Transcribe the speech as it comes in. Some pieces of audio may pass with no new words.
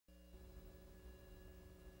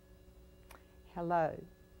Hello,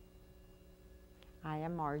 I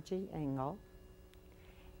am Margie Engel,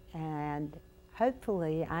 and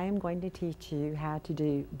hopefully I am going to teach you how to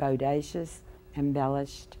do Bodacious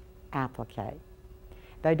Embellished Appliqué.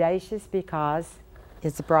 Bodacious because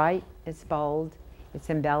it's bright, it's bold, it's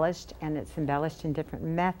embellished, and it's embellished in different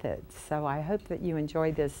methods. So I hope that you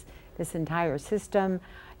enjoy this entire system.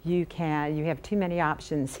 You have too many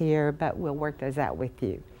options here, but we'll work those out with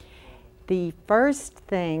you. The first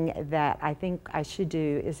thing that I think I should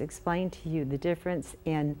do is explain to you the difference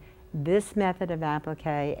in this method of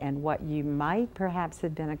appliqué and what you might perhaps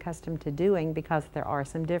have been accustomed to doing, because there are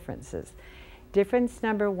some differences. Difference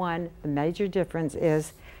number one, the major difference,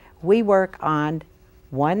 is we work on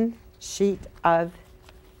one sheet of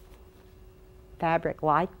fabric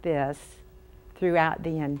like this throughout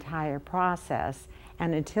the entire process,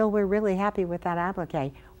 and until we're really happy with that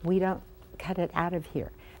appliqué, we don't cut it out of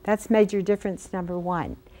here. That's major difference number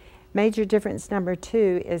one. Major difference number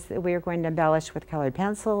two is that we are going to embellish with colored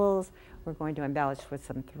pencils, we're going to embellish with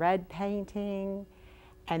some thread painting,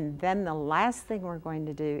 and then the last thing we're going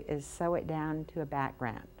to do is sew it down to a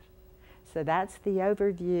background. So that's the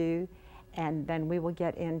overview, and then we will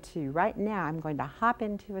get into, right now I'm going to hop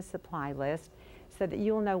into a supply list so that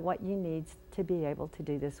you will know what you need to be able to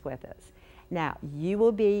do this with us. Now, you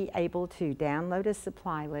will be able to download a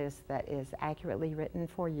supply list that is accurately written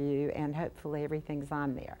for you, and hopefully everything's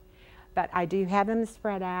on there. But I do have them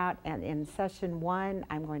spread out, and in session one,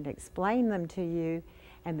 I'm going to explain them to you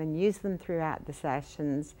and then use them throughout the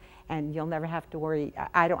sessions, and you'll never have to worry,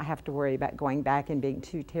 I don't have to worry about going back and being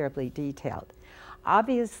too terribly detailed.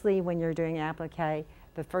 Obviously, when you're doing appliqué,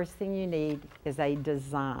 the first thing you need is a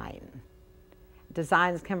design.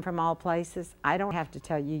 Designs come from all places. I don't have to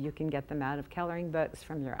tell you, you can get them out of coloring books,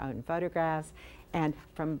 from your own photographs, and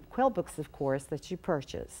from quill books, of course, that you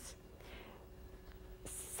purchase.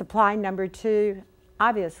 Supply number two,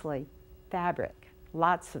 obviously, fabric.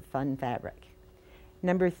 Lots of fun fabric.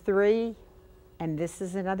 Number three, and this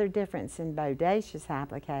is another difference in Bodacious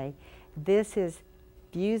Appliqué, this is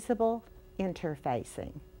fusible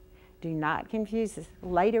interfacing. Do not confuse this.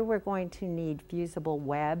 Later we're going to need fusible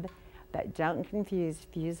web, but don't confuse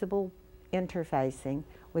fusible interfacing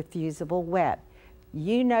with fusible web.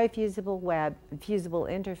 You know fusible web, fusible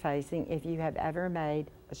interfacing if you have ever made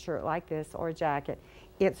a shirt like this or a jacket.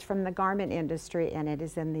 It's from the garment industry, and it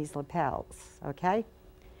is in these lapels, okay?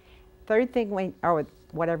 Third thing or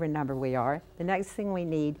whatever number we are, the next thing we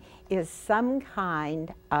need is some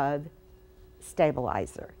kind of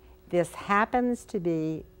stabilizer. This happens to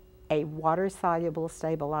be a water-soluble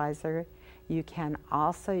stabilizer. You can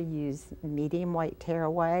also use medium weight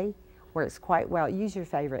tearaway, works quite well. Use your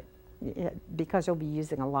favorite because you'll be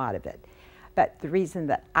using a lot of it. But the reason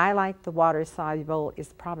that I like the water soluble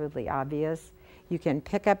is probably obvious. You can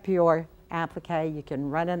pick up your appliqué, you can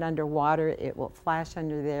run it under water, it will flash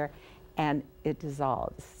under there, and it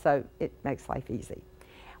dissolves. So it makes life easy.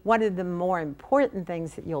 One of the more important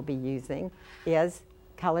things that you'll be using is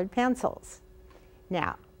colored pencils.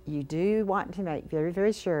 Now, you do want to make very,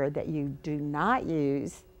 very sure that you do not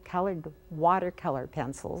use colored watercolor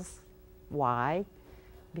pencils. Why?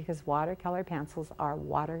 Because watercolor pencils are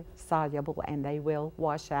water soluble, and they will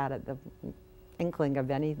wash out at the inkling of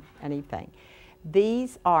anything.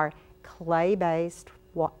 These are clay-based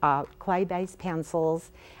pencils.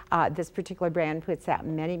 This particular brand puts out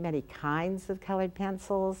many, many kinds of colored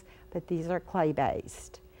pencils, but these are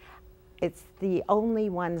clay-based. It's the only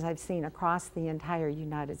ones I've seen across the entire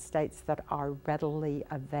United States that are readily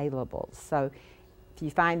available. So if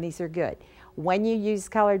you find these are good. When you use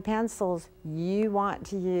colored pencils, you want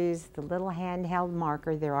to use the little handheld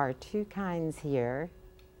marker. There are two kinds here.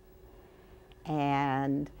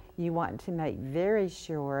 And you want to make very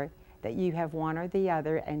sure that you have one or the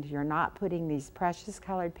other, and you're not putting these precious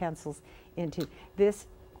colored pencils into this.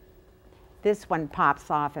 This one pops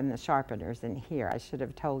off in the sharpeners in here. I should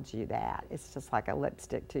have told you that. It's just like a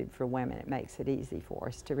lipstick tube for women. It makes it easy for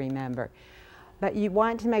us to remember. But you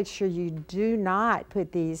want to make sure you do not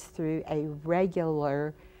put these through a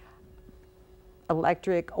regular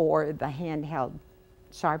electric or the handheld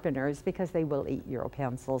sharpeners, because they will eat your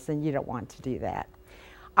pencils, and you don't want to do that.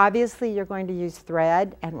 Obviously, you're going to use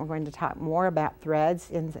thread, and we're going to talk more about threads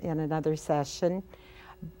in another session.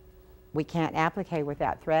 We can't appliqué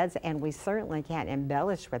without threads, and we certainly can't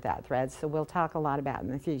embellish without threads, so we'll talk a lot about in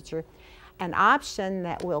the future. An option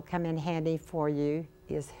that will come in handy for you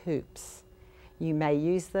is hoops. You may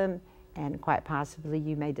use them, and quite possibly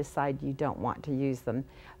you may decide you don't want to use them.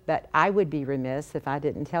 But I would be remiss if I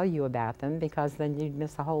didn't tell you about them, because then you'd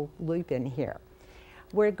miss a whole loop in here.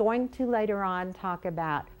 We're going to later on talk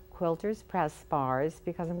about quilter's press bars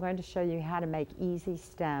because I'm going to show you how to make easy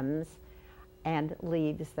stems and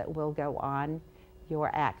leaves that will go on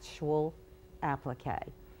your actual applique.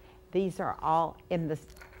 These are all in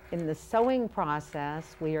the sewing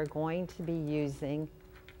process. We are going to be using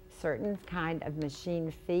certain kind of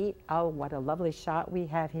machine feet. Oh, what a lovely shot we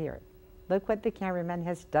have here. Look what the cameraman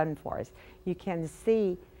has done for us. You can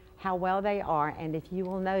see how well they are, and if you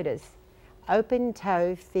will notice, open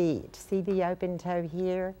toe feet. See the open toe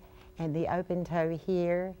here and the open toe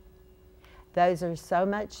here? Those are so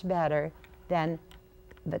much better than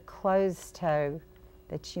the closed toe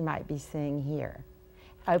that you might be seeing here.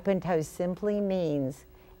 Open toe simply means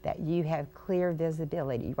that you have clear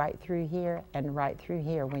visibility right through here and right through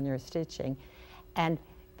here when you're stitching. And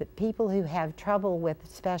the people who have trouble with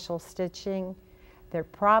special stitching, their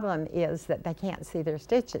problem is that they can't see their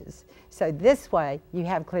stitches. So this way you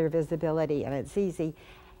have clear visibility and it's easy.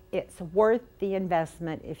 It's worth the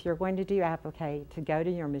investment if you're going to do applique to go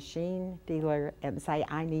to your machine dealer and say,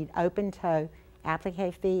 I need open toe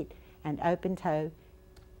applique feet and open toe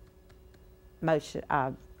motion,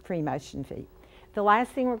 free motion feet. The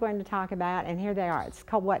last thing we're going to talk about, and here they are, it's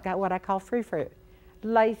called what I call frou frou.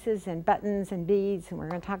 Laces and buttons and beads, and we're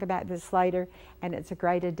going to talk about this later, and it's a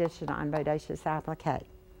great addition on Bodacious Appliqué.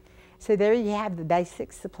 So there you have the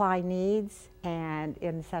basic supply needs, and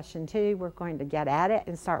in session 2 we're going to get at it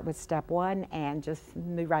and start with step 1 and just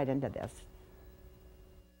move right into this.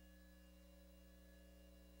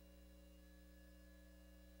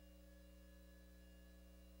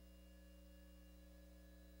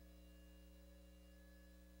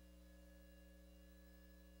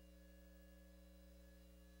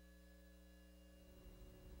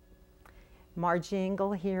 Margie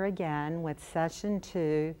Engel here again with session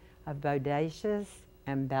 2 of Bodacious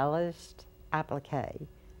Embellished Appliqué,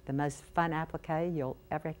 the most fun applique you'll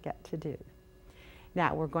ever get to do.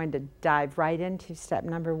 Now we're going to dive right into step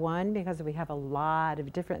number 1 because we have a lot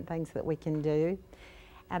of different things that we can do.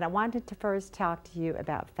 And I wanted to first talk to you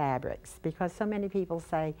about fabrics because so many people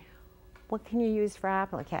say, what can you use for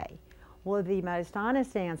applique? Well, the most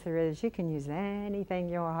honest answer is you can use anything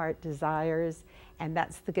your heart desires, and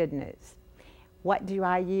that's the good news. What do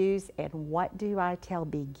I use and what do I tell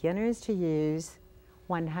beginners to use?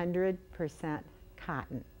 100%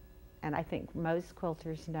 cotton. And I think most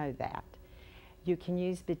quilters know that. You can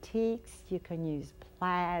use batiks, you can use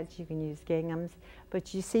plaids, you can use ginghams,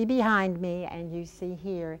 but you see behind me and you see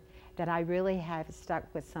here that I really have stuck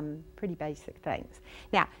with some pretty basic things.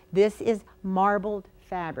 Now, this is marbled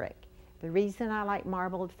fabric. The reason I like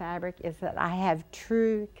marbled fabric is that I have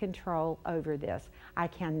true control over this. I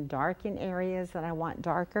can darken areas that I want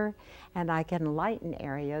darker, and I can lighten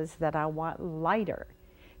areas that I want lighter.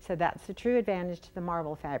 So that's the true advantage to the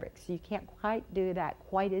marble fabrics. You can't quite do that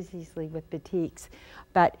quite as easily with batiks,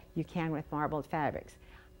 but you can with marbled fabrics.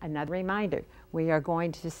 Another reminder, we are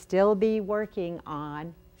going to still be working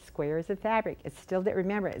on squares of fabric. It's still,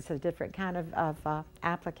 remember, it's a different kind of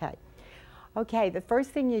applique. Okay, the first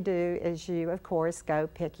thing you do is you, of course, go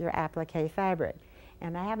pick your applique fabric.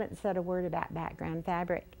 And I haven't said a word about background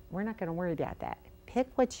fabric. We're not going to worry about that. Pick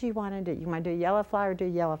what you want to do. You want to do yellow flower, do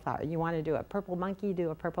yellow flower. You want to do a purple monkey, do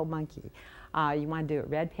a purple monkey. You want to do a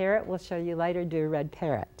red parrot, we'll show you later, do a red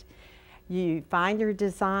parrot. You find your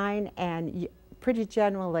design, and pretty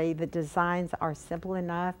generally the designs are simple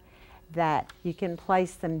enough that you can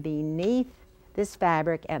place them beneath this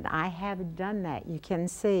fabric, and I have done that. You can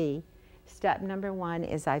see step number 1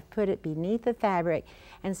 is I've put it beneath the fabric,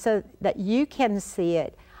 and so that you can see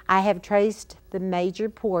it, I have traced the major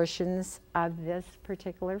portions of this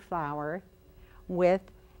particular flower with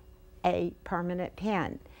a permanent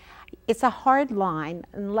pen. It's a hard line,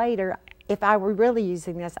 and later, if I were really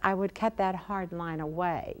using this, I would cut that hard line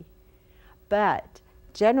away. But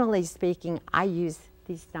generally speaking, I use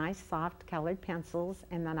these nice soft colored pencils,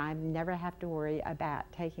 and then I never have to worry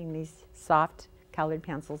about taking these soft colored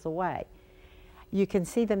pencils away. You can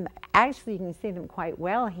see them, actually you can see them quite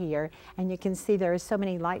well here, and you can see there are so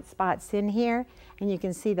many light spots in here, and you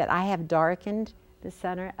can see that I have darkened the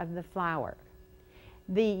center of the flower.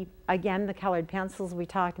 Again, the colored pencils we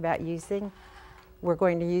talked about using, we're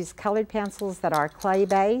going to use colored pencils that are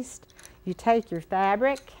clay-based. You take your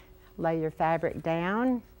fabric, lay your fabric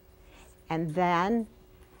down, and then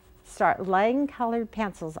start laying colored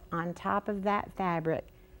pencils on top of that fabric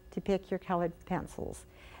to pick your colored pencils.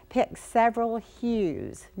 Pick several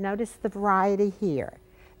hues. Notice the variety here.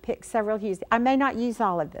 Pick several hues. I may not use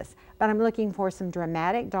all of this, but I'm looking for some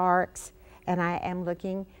dramatic darks, and I am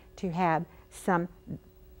looking to have some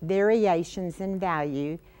variations in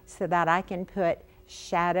value so that I can put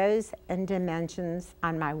shadows and dimensions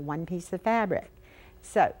on my one piece of fabric.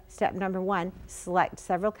 So step number 1, select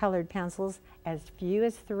several colored pencils, as few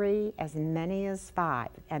as 3, as many as 5,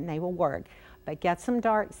 and they will work. But get some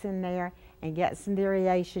darks in there and get some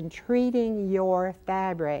variation, treating your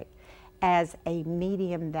fabric as a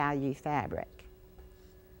medium value fabric.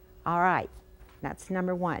 All right, that's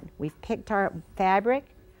number 1. We've picked our fabric,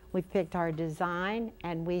 we've picked our design,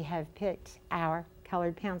 and we have picked our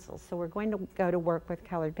colored pencils. So we're going to go to work with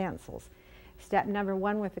colored pencils. Step number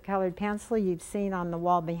 1 with the colored pencil you've seen on the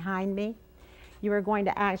wall behind me. You are going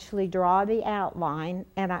to actually draw the outline,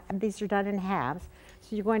 and these are done in halves.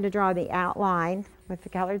 So you're going to draw the outline with the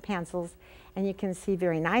colored pencils, and you can see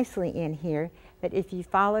very nicely in here that if you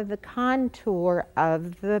follow the contour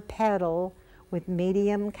of the petal with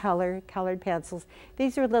medium colored pencils,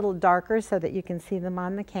 these are a little darker so that you can see them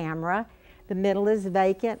on the camera. The middle is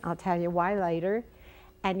vacant, I'll tell you why later.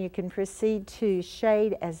 And you can proceed to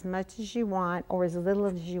shade as much as you want or as little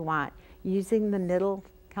as you want using the middle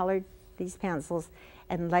colored, these pencils.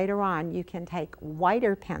 And later on you can take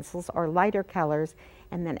whiter pencils or lighter colors,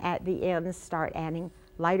 and then at the end start adding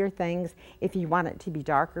lighter things. If you want it to be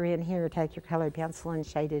darker in here, take your colored pencil and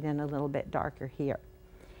shade it in a little bit darker here.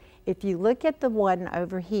 If you look at the one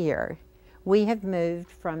over here, we have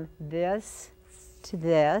moved from this to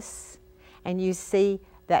this, and you see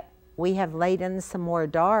that we have laid in some more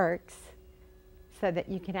darks so that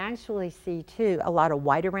you can actually see too a lot of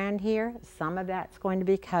white around here. Some of that's going to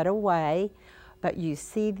be cut away, but you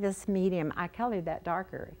see this medium. I colored that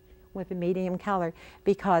darker with a medium color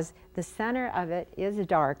because the center of it is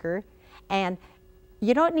darker, and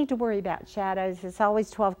you don't need to worry about shadows. It's always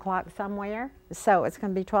 12 o'clock somewhere, so it's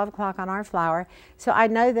going to be 12 o'clock on our flower. So I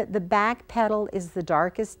know that the back petal is the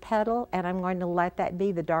darkest petal, and I'm going to let that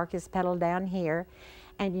be the darkest petal down here.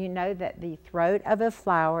 And you know that the throat of a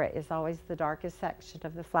flower is always the darkest section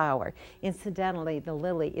of the flower. Incidentally, the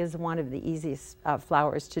lily is one of the easiest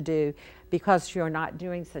flowers to do because you're not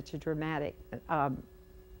doing such a dramatic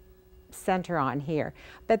center on here.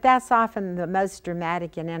 But that's often the most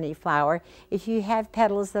dramatic in any flower. If you have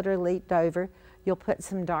petals that are leafed over, you'll put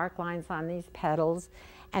some dark lines on these petals,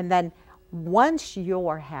 and then once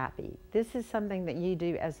you're happy, this is something that you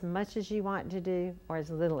do as much as you want to do or as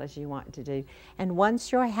little as you want to do. And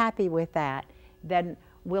once you're happy with that, then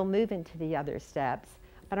we'll move into the other steps.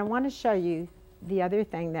 But I want to show you the other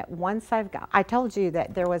thing that once I told you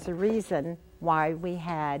that there was a reason why we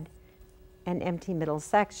had an empty middle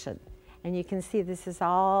section. And you can see this is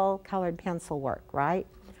all colored pencil work, right?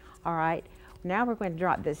 All right, now we're going to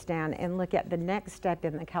drop this down and look at the next step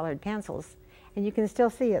in the colored pencils. And you can still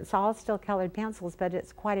see it's all still colored pencils, but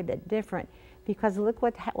it's quite a bit different because look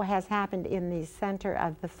what has happened in the center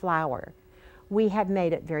of the flower. We have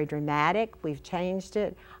made it very dramatic. We've changed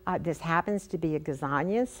it. This happens to be a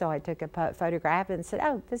gazania, so I took a photograph and said,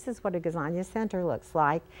 oh, this is what a gazania center looks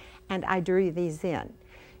like, and I drew these in.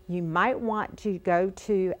 You might want to go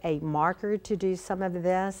to a marker to do some of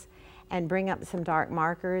this and bring up some dark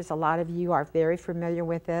markers. A lot of you are very familiar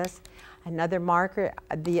with this. Another marker,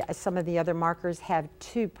 some of the other markers have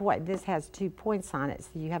 2 points. This has 2 points on it,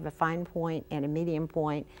 so you have a fine point and a medium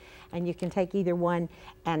point, and you can take either one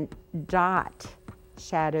and dot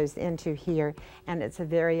shadows into here, and it's a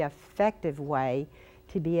very effective way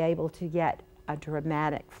to be able to get a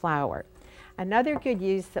dramatic flower. Another good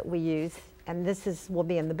use that we use, and this will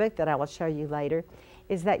be in the book that I will show you later,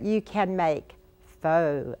 is that you can make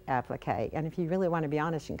faux applique, and if you really want to be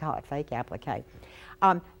honest, you can call it fake applique.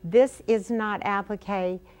 This is not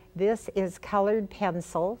applique, this is colored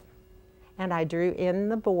pencil, and I drew in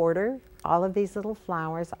the border. All of these little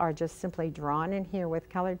flowers are just simply drawn in here with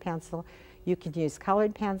colored pencil. You can use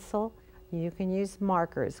colored pencil, you can use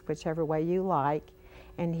markers, whichever way you like,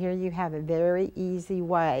 and here you have a very easy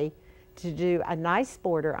way to do a nice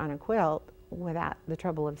border on a quilt without the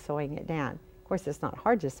trouble of sewing it down. Of course, it's not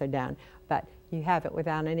hard to sew down, but you have it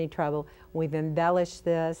without any trouble. We've embellished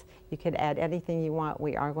this. You can add anything you want.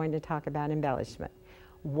 We are going to talk about embellishment.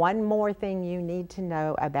 One more thing you need to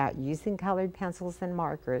know about using colored pencils and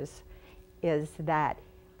markers is that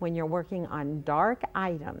when you're working on dark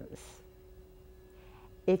items,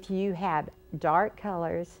 if you have dark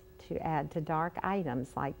colors to add to dark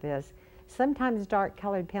items like this, sometimes dark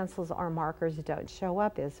colored pencils or markers don't show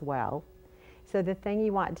up as well. So the thing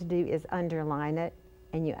you want to do is underline it,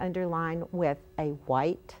 and you underline with a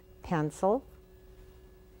white pencil,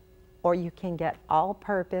 or you can get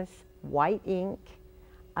all-purpose white ink,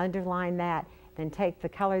 underline that, then take the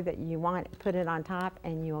color that you want, put it on top,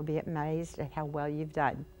 and you will be amazed at how well you've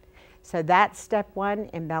done. So that's step 1,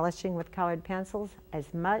 embellishing with colored pencils,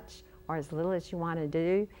 as much or as little as you want to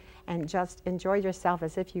do, and just enjoy yourself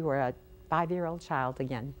as if you were a 5-year-old child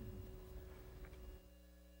again.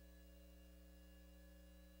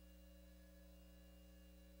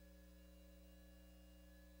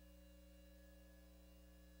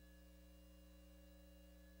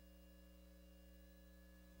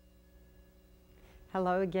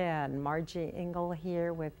 Hello again, Margie Engel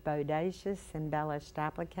here with Bodacious Embellished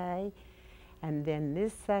Appliqué. And then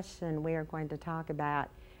this session we are going to talk about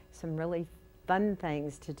some really fun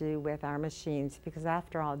things to do with our machines, because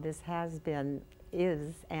after all, this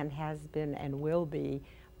is and will be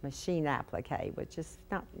machine applique, which is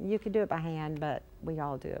not, you could do it by hand, but we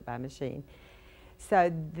all do it by machine.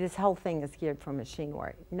 So this whole thing is geared for machine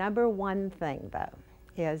work. Number one thing though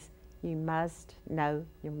is you must know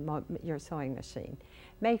your sewing machine.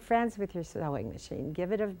 Make friends with your sewing machine.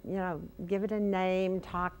 Give it a name,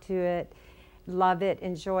 talk to it, love it,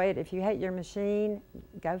 enjoy it. If you hate your machine,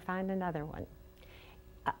 go find another one.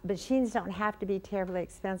 Machines don't have to be terribly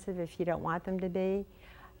expensive if you don't want them to be.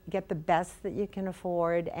 Get the best that you can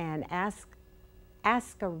afford and ask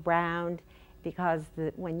around, because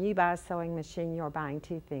when you buy a sewing machine, you're buying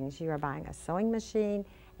two things. You are buying a sewing machine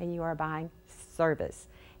and you are buying service.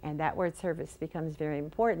 And that word service becomes very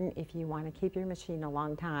important if you want to keep your machine a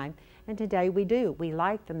long time. And today we do. We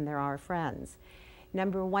like them. They're our friends.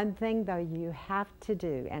 Number one thing though you have to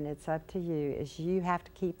do, and it's up to you, is you have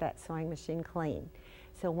to keep that sewing machine clean.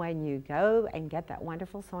 So when you go and get that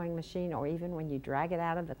wonderful sewing machine, or even when you drag it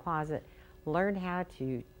out of the closet, learn how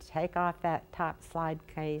to take off that top slide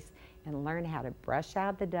case and learn how to brush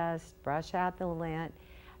out the dust, brush out the lint,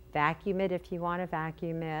 vacuum it if you want to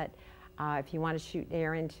vacuum it. If you want to shoot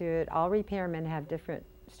air into it, all repairmen have different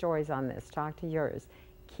stories on this. Talk to yours.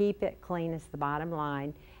 Keep it clean is the bottom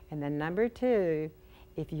line. And then number two,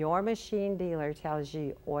 if your machine dealer tells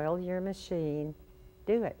you oil your machine,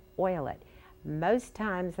 do it, oil it. Most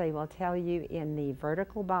times they will tell you in the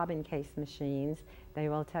vertical bobbin case machines, they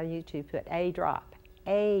will tell you to put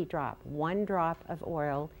one drop of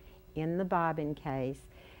oil in the bobbin case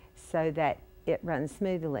so that it runs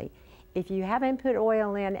smoothly. If you haven't put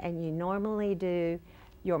oil in, and you normally do,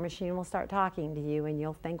 your machine will start talking to you and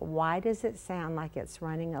you'll think, why does it sound like it's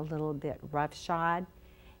running a little bit roughshod?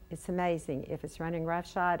 It's amazing. If it's running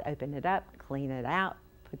roughshod, open it up, clean it out,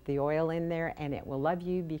 put the oil in there, and it will love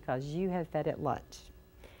you because you have fed it lunch.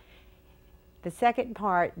 The second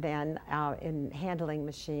part then in handling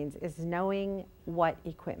machines is knowing what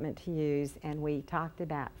equipment to use, and we talked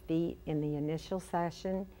about feet in the initial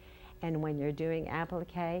session. And when you're doing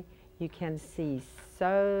applique, you can see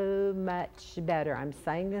so much better. I'm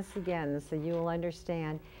saying this again so you will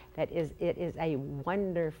understand that it is a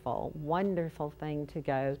wonderful, wonderful thing to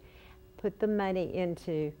go put the money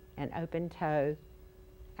into an open toe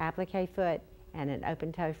applique foot and an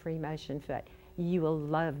open toe free motion foot. You will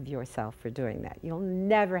love yourself for doing that. You'll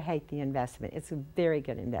never hate the investment. It's a very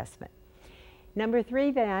good investment. Number three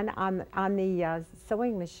then on the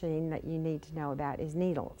sewing machine that you need to know about is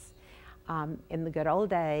needles. In the good old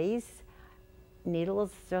days,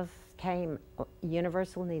 needles just came,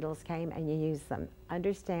 universal needles came and you use them.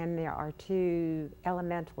 Understand there are two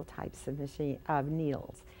elemental types of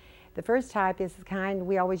needles. The first type is the kind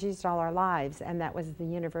we always used all our lives, and that was the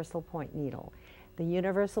universal point needle. The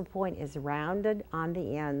universal point is rounded on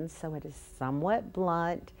the ends, so it is somewhat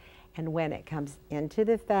blunt, and when it comes into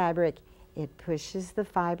the fabric, it pushes the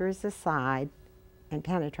fibers aside and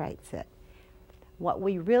penetrates it. What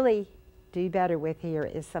we really do better with here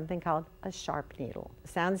is something called a sharp needle.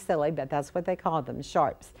 Sounds silly, but that's what they call them,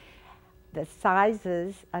 sharps. The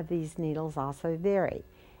sizes of these needles also vary,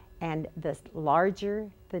 and the larger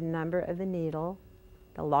the number of the needle,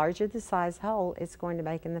 the larger the size hole it's going to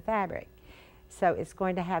make in the fabric. So it's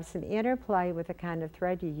going to have some interplay with the kind of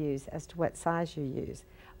thread you use as to what size you use,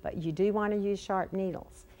 but you do want to use sharp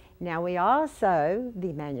needles. Now we also,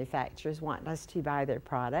 the manufacturers want us to buy their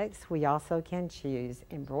products. We also can choose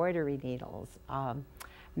embroidery needles,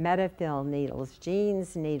 metafill needles,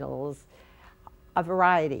 jeans needles, a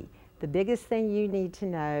variety. The biggest thing you need to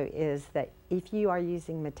know is that if you are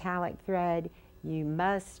using metallic thread, you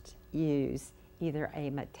must use either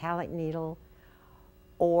a metallic needle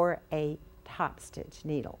or a top stitch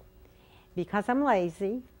needle. Because I'm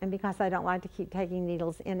lazy and because I don't like to keep taking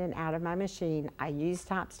needles in and out of my machine, I use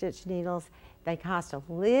top stitch needles. They cost a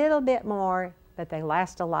little bit more, but they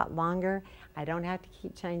last a lot longer. I don't have to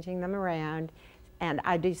keep changing them around, and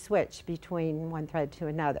I do switch between one thread to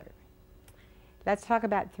another. Let's talk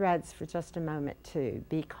about threads for just a moment too,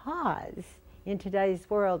 because in today's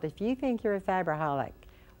world, if you think you're a fabriholic,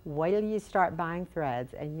 wait till you start buying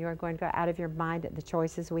threads and you're going to go out of your mind at the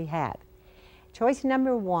choices we have. Choice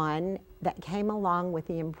number one that came along with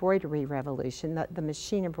the embroidery revolution, the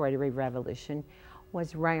machine embroidery revolution,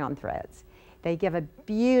 was rayon threads. They give a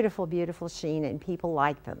beautiful, beautiful sheen and people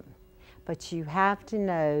like them. But you have to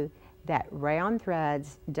know that rayon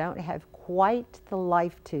threads don't have quite the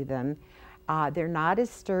life to them. They're not as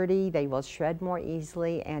sturdy, they will shred more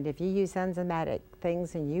easily, and if you use enzymatic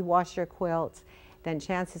things and you wash your quilts, then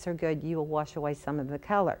chances are good you will wash away some of the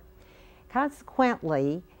color.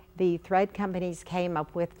 Consequently, the thread companies came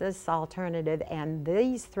up with this alternative, and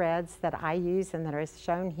these threads that I use and that are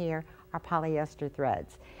shown here are polyester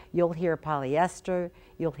threads. You'll hear polyester,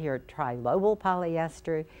 you'll hear trilobal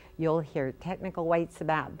polyester, you'll hear technical weights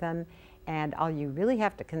about them, and all you really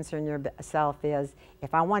have to concern yourself is,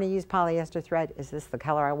 if I want to use polyester thread, is this the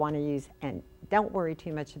color I want to use? And don't worry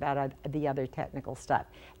too much about the other technical stuff.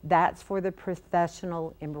 That's for the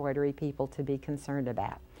professional embroidery people to be concerned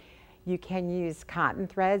about. You can use cotton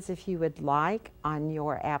threads if you would like on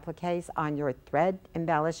your appliques, on your thread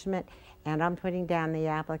embellishment, and I'm putting down the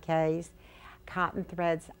appliques. Cotton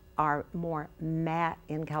threads are more matte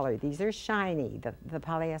in color. These are shiny. The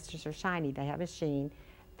polyesters are shiny. They have a sheen.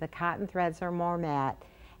 The cotton threads are more matte,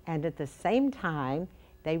 and at the same time,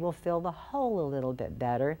 they will fill the hole a little bit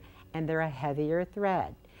better, and they're a heavier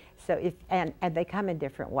thread. So and they come in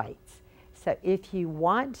different weights. So if you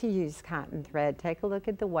want to use cotton thread, take a look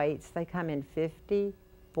at the weights. They come in 50,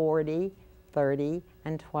 40, 30,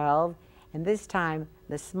 and 12. And this time,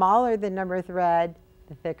 the smaller the number of thread,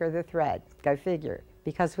 the thicker the thread. Go figure.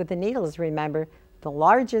 Because with the needles, remember, the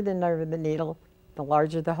larger the number of the needle, the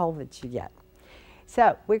larger the hole that you get.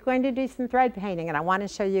 So we're going to do some thread painting, and I want to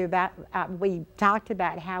show you about, we talked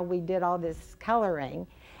about how we did all this coloring,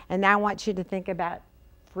 and now I want you to think about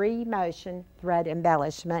free motion thread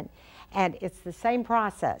embellishment, and it's the same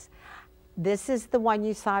process. This is the one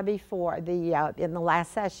you saw before. In the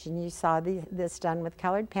last session, you saw this done with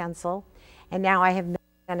colored pencil, and now I have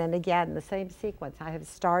done it again, the same sequence. I have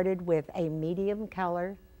started with a medium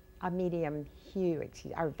color, a medium hue,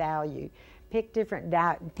 or value. Pick different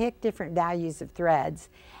values of threads,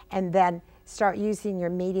 and then start using your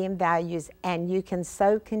medium values, and you can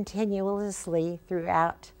sew continuously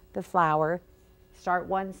throughout the flower. Start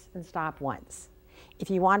once and stop once. If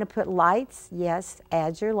you want to put lights, yes,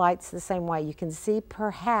 add your lights the same way. You can see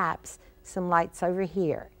perhaps some lights over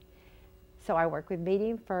here. So I work with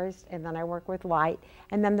medium first, and then I work with light.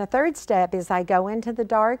 And then the third step is I go into the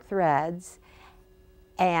dark threads,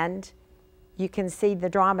 and you can see the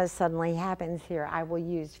drama suddenly happens here. I will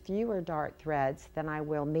use fewer dark threads than I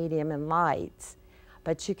will medium and lights,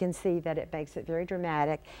 but you can see that it makes it very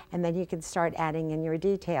dramatic, and then you can start adding in your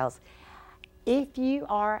details. If you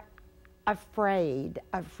are afraid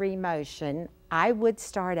of free motion, I would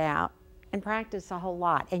start out and practice a whole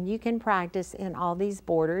lot. And you can practice in all these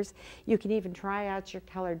borders. You can even try out your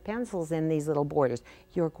colored pencils in these little borders.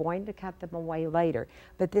 You're going to cut them away later,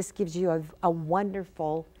 but this gives you a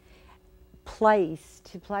wonderful place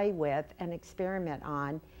to play with and experiment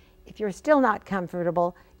on. If you're still not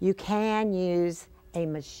comfortable, you can use a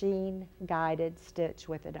machine-guided stitch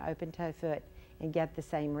with an open toe foot and get the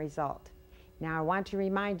same result. Now I want to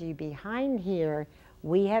remind you, behind here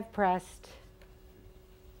we have pressed,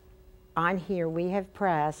 on here we have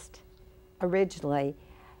pressed originally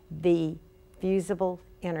the fusible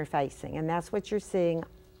interfacing, and that's what you're seeing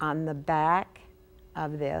on the back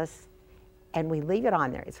of this, and we leave it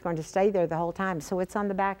on there. It's going to stay there the whole time, so it's on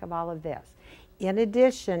the back of all of this. In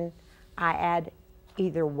addition, I add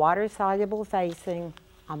either water-soluble facing,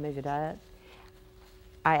 I'll move it up,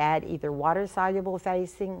 I add either water-soluble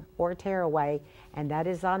facing or tearaway, and that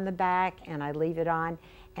is on the back, and I leave it on.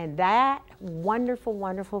 And that wonderful,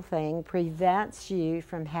 wonderful thing prevents you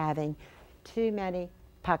from having too many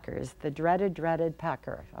puckers, the dreaded, dreaded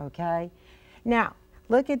pucker, okay? Now,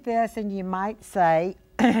 look at this, and you might say,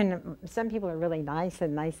 and some people are really nice,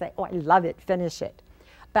 and they say, oh, I love it, finish it.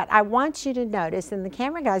 But I want you to notice, and the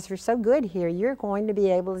camera guys are so good here, you're going to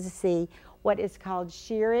be able to see what is called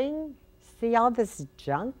shearing. See all this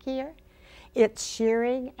junk here? It's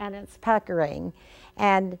shearing and it's puckering.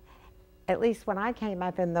 And at least when I came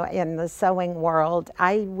up in the sewing world,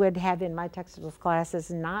 I would have in my textiles classes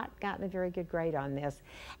not gotten a very good grade on this.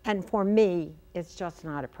 And for me, it's just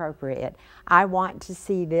not appropriate. I want to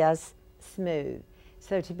see this smooth.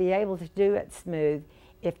 So to be able to do it smooth,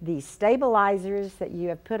 if the stabilizers that you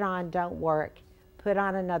have put on don't work, put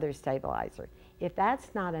on another stabilizer. If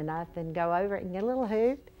that's not enough, then go over and get a little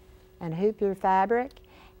hoop and hoop your fabric.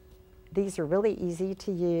 These are really easy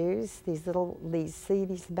to use. See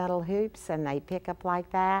these metal hoops, and they pick up like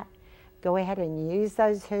that. Go ahead and use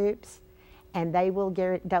those hoops, and they will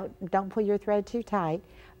don't pull your thread too tight,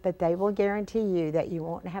 but they will guarantee you that you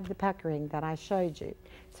won't have the puckering that I showed you.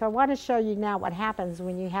 So I want to show you now what happens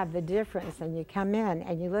when you have the difference and you come in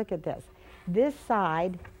and you look at this. This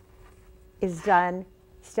side is done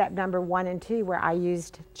step number 1 and 2, where I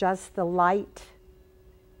used just the light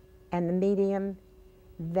and the medium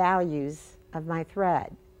values of my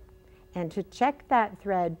thread. And to check that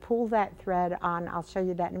thread, pull that thread on, I'll show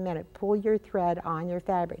you that in a minute, pull your thread on your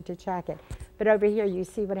fabric to check it. But over here you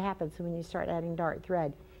see what happens when you start adding dark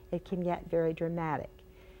thread. It can get very dramatic.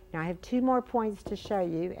 Now I have 2 more points to show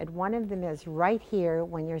you, and one of them is right here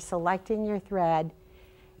when you're selecting your thread.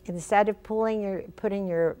 Instead of putting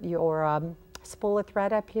your spool of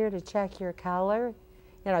thread up here to check your color,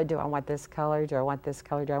 you know, do I want this color, do I want this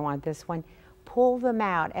color, do I want this one? Pull them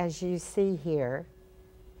out as you see here,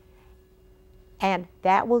 and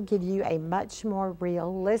that will give you a much more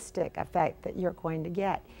realistic effect that you're going to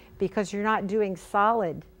get, because you're not doing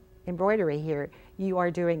solid embroidery here, you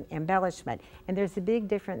are doing embellishment. And there's a big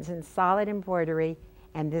difference in solid embroidery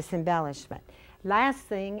and this embellishment. Last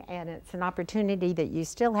thing, and it's an opportunity that you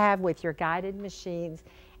still have with your guided machines,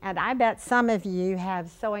 and I bet some of you have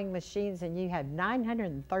sewing machines and you have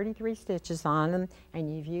 933 stitches on them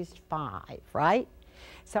and you've used 5, right?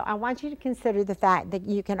 So I want you to consider the fact that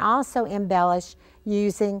you can also embellish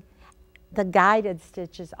using the guided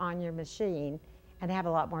stitches on your machine and have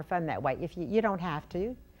a lot more fun that way. If you don't have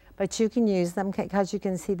to, but you can use them because you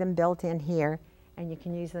can see them built in here, and you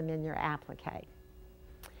can use them in your applique.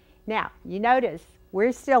 Now, you notice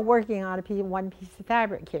we're still working on one piece of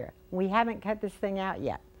fabric here. We haven't cut this thing out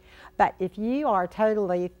yet. But if you are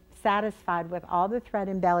totally satisfied with all the thread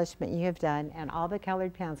embellishment you have done and all the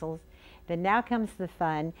colored pencils, then now comes the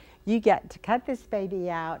fun. You get to cut this baby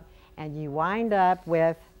out and you wind up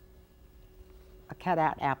with a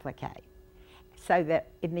cutout applique. So that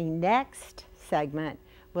in the next segment,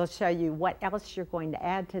 we'll show you what else you're going to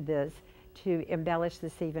add to this to embellish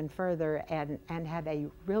this even further and have a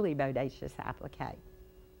really bodacious applique.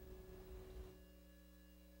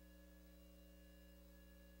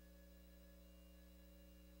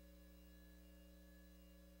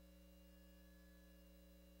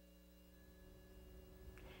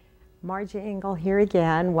 Margie Engel here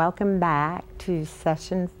again. Welcome back to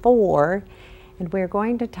session 4, and we're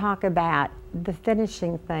going to talk about the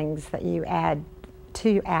finishing things that you add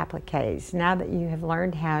to appliques. Now that you have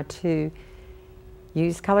learned how to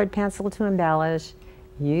use colored pencil to embellish,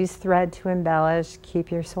 use thread to embellish, keep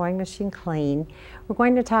your sewing machine clean, we're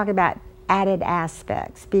going to talk about added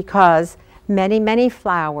aspects, because many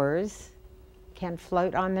flowers can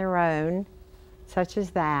float on their own, such as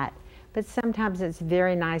that, but sometimes it's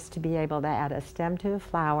very nice to be able to add a stem to a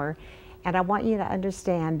flower. And I want you to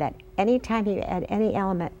understand that anytime you add any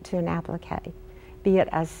element to an applique, be it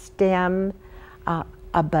a stem,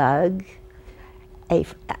 a bug, a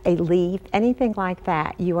leaf, anything like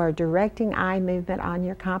that, you are directing eye movement on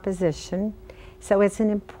your composition. So it's an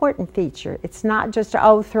important feature. It's not just,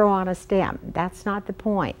 oh, throw on a stem. That's not the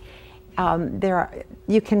point.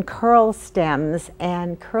 You can curl stems,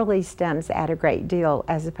 and curly stems add a great deal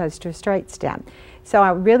as opposed to a straight stem. So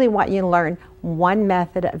I really want you to learn one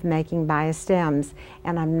method of making bias stems,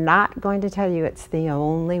 and I'm not going to tell you it's the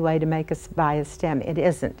only way to make a bias stem. It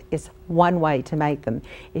isn't. It's one way to make them.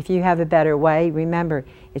 If you have a better way, remember,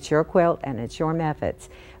 it's your quilt and it's your methods.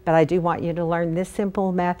 But I do want you to learn this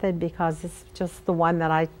simple method because it's just the one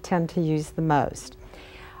that I tend to use the most.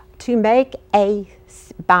 To make a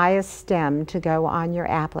bias stem to go on your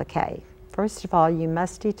applique, first of all, you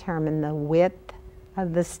must determine the width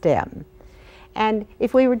of the stem. And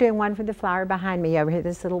if we were doing one for the flower behind me over here,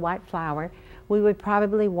 this little white flower, we would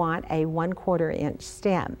probably want a 1/4 inch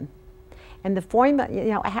stem. And the formula, you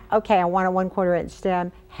know, okay, I want a 1/4 inch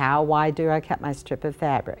stem. How wide do I cut my strip of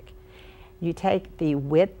fabric? You take the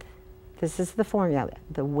width, this is the formula,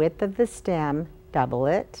 the width of the stem, double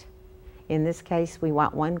it. In this case, we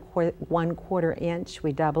want 1/4 inch.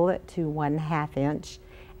 We double it to 1/2 inch,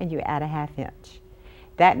 and you add a 1/2 inch.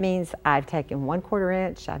 That means I've taken 1/4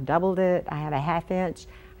 inch, I've doubled it, I have a 1/2 inch.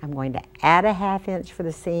 I'm going to add a 1/2 inch for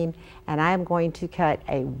the seam, and I'm going to cut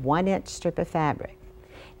a 1 inch strip of fabric.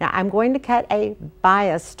 Now I'm going to cut a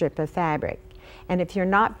bias strip of fabric. And if you're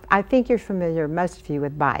not, I think you're familiar, most of you,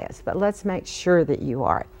 with bias, but let's make sure that you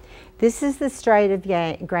are. This is the straight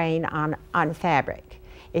of grain on fabric.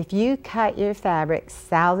 If you cut your fabric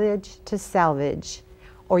selvage to selvage,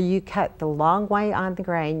 or you cut the long way on the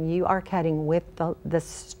grain, you are cutting with the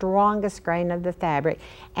strongest grain of the fabric,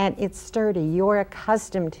 and it's sturdy. You're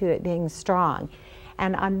accustomed to it being strong.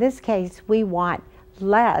 And on this case, we want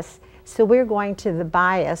less, so we're going to the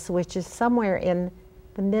bias, which is somewhere in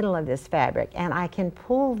the middle of this fabric. And I can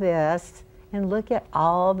pull this and look at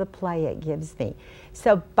all the play it gives me.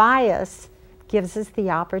 So bias gives us the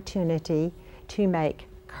opportunity to make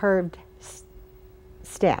curved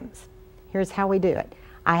stems. Here's how we do it.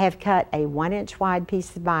 I have cut a 1 inch wide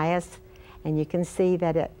piece of bias, and you can see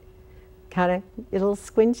that it'll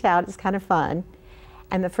squinch out. It's kind of fun.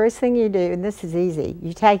 And the first thing you do, and this is easy,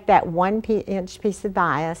 you take that 1-inch piece of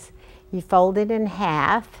bias, you fold it in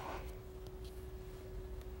half,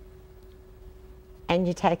 and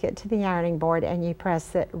you take it to the ironing board and you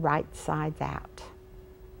press it right sides out.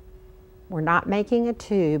 We're not making a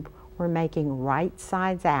tube, we're making right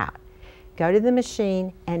sides out. Go to the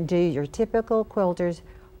machine and do your typical quilter's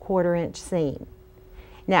 1/4-inch seam.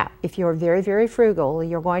 Now, if you're very, very frugal,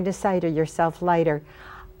 you're going to say to yourself later,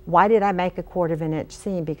 why did I make a 1/4-inch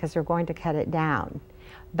seam? Because you're going to cut it down.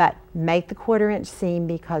 But make the 1/4-inch seam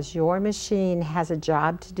because your machine has a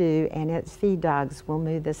job to do and its feed dogs will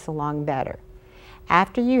move this along better.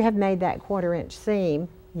 After you have made that 1/4-inch seam,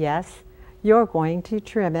 yes, you're going to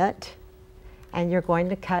trim it and you're going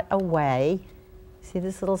to cut away. See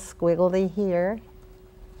this little squiggly here?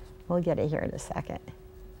 We'll get it here in a second.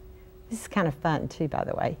 This is kind of fun too, by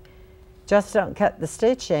the way. Just don't cut the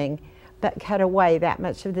stitching, but cut away that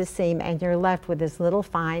much of the seam and you're left with this little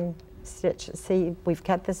fine stitch. See, we've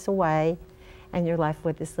cut this away and you're left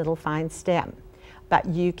with this little fine stem. But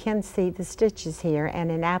you can see the stitches here, and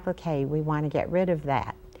in applique we want to get rid of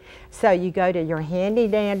that. So you go to your handy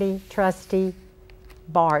dandy trusty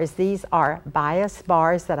bars. These are bias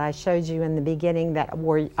bars that I showed you in the beginning that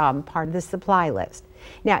were part of the supply list.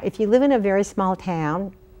 Now if you live in a very small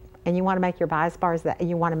town and you want to make your bias bars,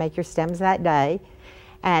 you want to make your stems that day,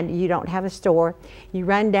 and you don't have a store, you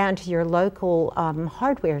run down to your local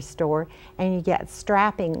hardware store and you get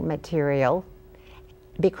strapping material,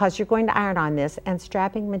 because you're going to iron on this, and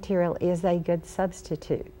strapping material is a good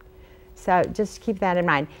substitute. So just keep that in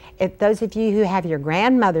mind. If those of you who have your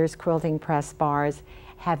grandmother's quilting press bars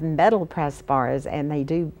have metal press bars, and they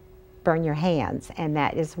do burn your hands, and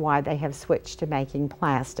that is why they have switched to making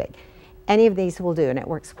plastic. Any of these will do, and it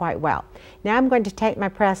works quite well. Now I'm going to take my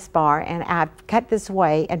press bar, and I've cut this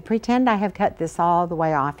away, and pretend I have cut this all the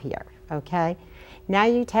way off here, okay? Now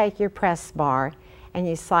you take your press bar and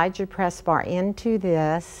you slide your press bar into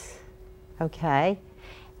this, okay?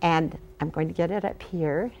 And I'm going to get it up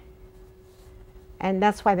here. And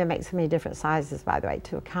that's why they make so many different sizes, by the way,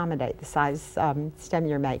 to accommodate the size stem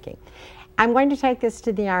you're making. I'm going to take this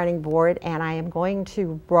to the ironing board, and I am going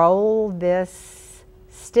to roll this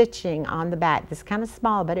stitching on the back. This is kind of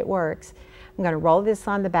small, but it works. I'm going to roll this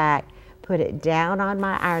on the back, put it down on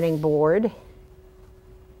my ironing board,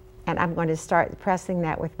 and I'm going to start pressing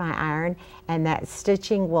that with my iron, and that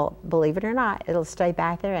stitching will, believe it or not, it'll stay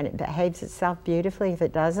back there and it behaves itself beautifully. If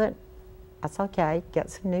it doesn't, that's okay.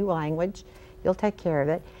 Get some new language. You'll take care of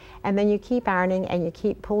it. And then you keep ironing and you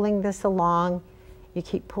keep pulling this along. You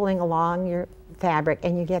keep pulling along your fabric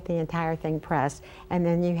and you get the entire thing pressed. And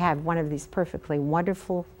then you have one of these perfectly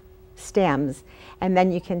wonderful stems. And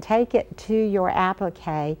then you can take it to your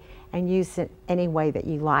applique and use it any way that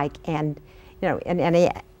you like, and you know, in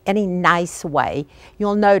any nice way.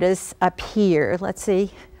 You'll notice up here, let's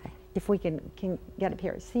see if we can get up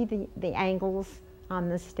here. See the angles on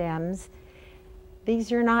the stems?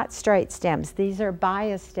 These are not straight stems. These are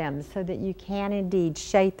bias stems, so that you can indeed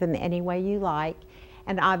shape them any way you like.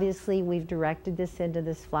 And obviously we've directed this into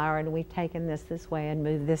this flower, and we've taken this way and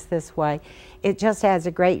moved this way. It just adds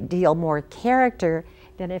a great deal more character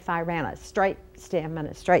than if I ran a straight stem and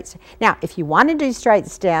a straight stem. Now, if you want to do straight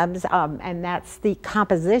stems, and that's the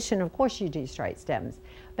composition, of course you do straight stems.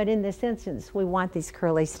 But in this instance, we want these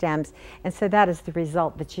curly stems, and so that is the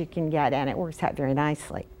result that you can get, and it works out very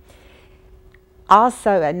nicely.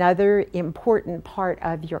 Also, another important part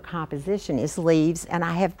of your composition is leaves, and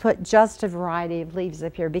I have put just a variety of leaves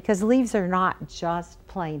up here because leaves are not just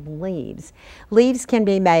plain leaves. Leaves can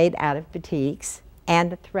be made out of batiks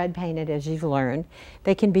and thread painted, as you've learned.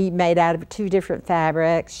 They can be made out of 2 different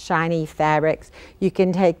fabrics, shiny fabrics. You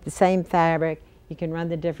can take the same fabric, you can run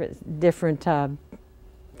the different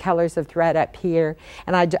colors of thread up here,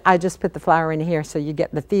 and I just put the flower in here so you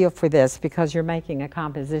get the feel for this because you're making a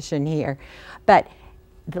composition here. But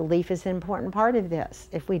the leaf is an important part of this.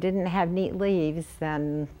 If we didn't have neat leaves,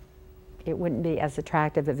 then it wouldn't be as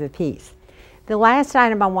attractive of a piece. The last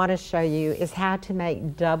item I want to show you is how to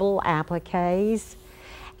make double appliques.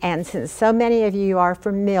 And since so many of you are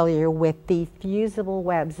familiar with the fusible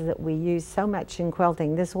webs that we use so much in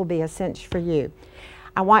quilting, this will be a cinch for you.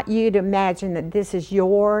 I want you to imagine that this is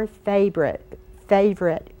your favorite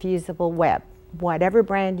fusible web, whatever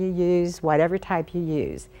brand you use, whatever type you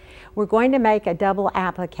use. We're going to make a double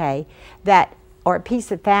applique or a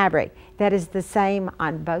piece of fabric that is the same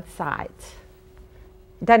on both sides.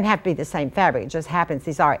 It doesn't have to be the same fabric, it just happens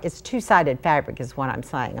it's 2-sided fabric is what I'm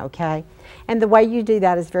saying, okay? And the way you do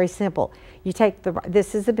that is very simple. You take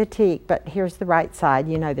this is a batik, but here's the right side,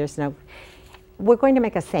 you know we're going to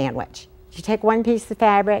make a sandwich. You take one piece of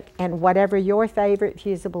fabric, and whatever your favorite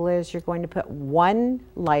fusible is, you're going to put one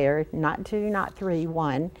layer, not two, not three,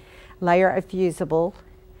 one layer of fusible.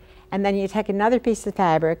 And then you take another piece of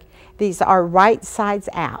fabric. These are right sides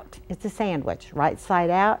out. It's a sandwich. Right side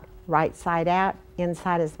out, right side out.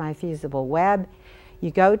 Inside is my fusible web.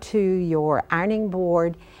 You go to your ironing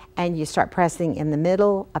board and you start pressing in the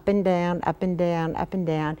middle, up and down, up and down, up and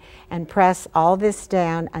down, and press all this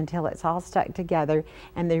down until it's all stuck together,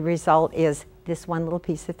 and the result is this one little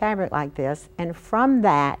piece of fabric like this. And from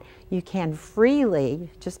that, you can freely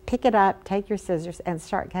just pick it up, take your scissors, and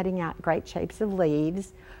start cutting out great shapes of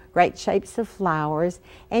leaves, great shapes of flowers,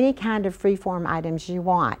 any kind of freeform items you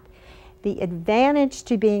want. The advantage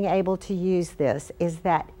to being able to use this is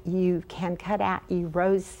that you can cut out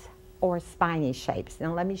rose or spiny shapes.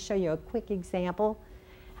 Now let me show you a quick example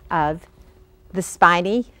of the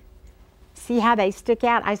spiny. See how they stick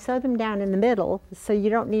out? I sew them down in the middle, so you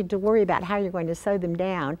don't need to worry about how you're going to sew them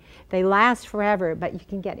down. They last forever, but you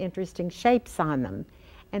can get interesting shapes on them.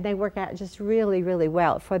 And they work out just really, really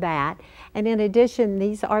well for that. And in addition,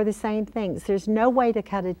 these are the same things. There's no way to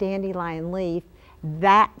cut a dandelion leaf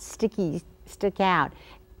that stick out.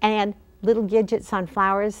 And little gidgets on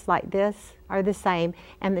flowers like this are the same,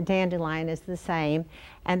 and the dandelion is the same.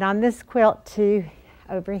 And on this quilt too,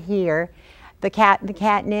 over here, the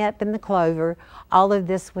catnip and the clover, all of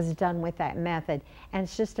this was done with that method. And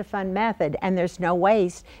it's just a fun method, and there's no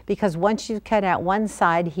waste, because once you cut out one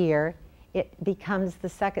side here, it becomes the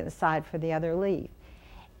second side for the other leaf.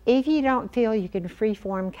 If you don't feel you can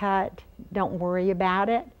freeform cut, don't worry about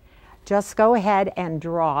it. Just go ahead and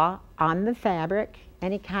draw on the fabric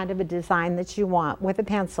any kind of a design that you want with a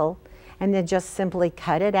pencil, and then just simply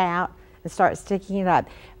cut it out and start sticking it up.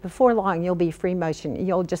 Before long, you'll be free motion.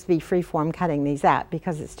 You'll just be freeform cutting these out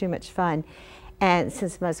because it's too much fun. And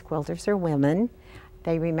since most quilters are women,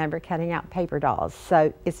 they remember cutting out paper dolls.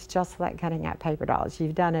 So it's just like cutting out paper dolls.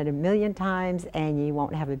 You've done it a million times and you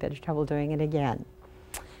won't have a bit of trouble doing it again.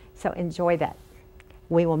 So enjoy that.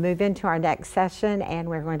 We will move into our next session, and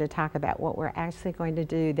we're going to talk about what we're actually going to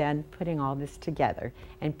do then, putting all this together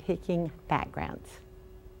and picking backgrounds.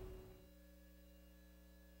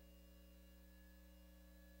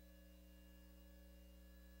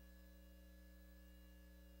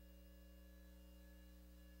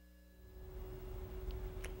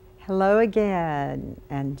 Hello again,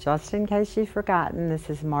 and just in case you've forgotten, this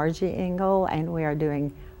is Margie Engel, and we are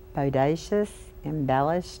doing Bodacious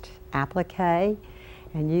Embellished Appliqué.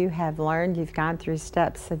 And you have learned, you've gone through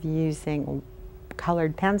steps of using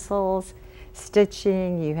colored pencils,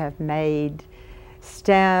 stitching, you have made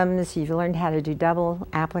stems, you've learned how to do double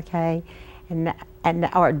applique,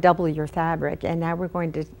 or double your fabric. And now we're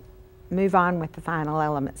going to move on with the final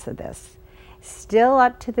elements of this. Still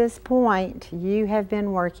up to this point, you have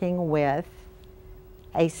been working with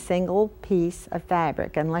a single piece of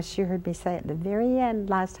fabric, unless you heard me say at the very end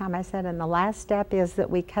last time I said, and the last step is that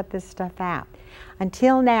we cut this stuff out.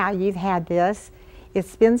 Until now, you've had this,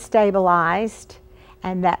 it's been stabilized,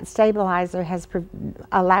 and that stabilizer has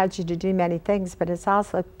allowed you to do many things, but it's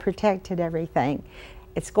also protected everything.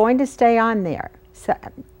 It's going to stay on there. So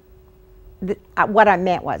what I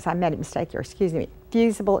meant was, I made a mistake here, excuse me,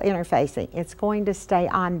 fusible interfacing. It's going to stay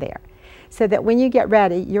on there, so that when you get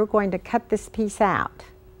ready, you're going to cut this piece out.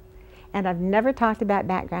 And I've never talked about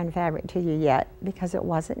background fabric to you yet because it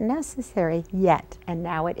wasn't necessary yet, and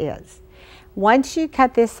now it is. Once you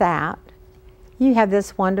cut this out, you have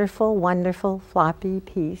this wonderful, wonderful floppy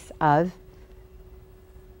piece of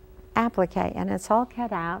applique, and it's all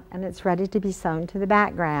cut out and it's ready to be sewn to the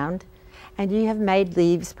background. And you have made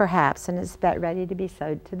leaves perhaps, and it's about ready to be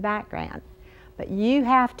sewed to the background. But you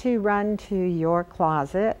have to run to your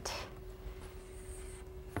closet,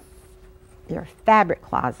 your fabric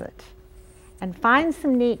closet, and find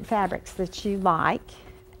some neat fabrics that you like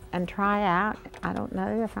and try out. I don't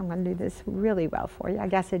know if I'm going to do this really well for you. I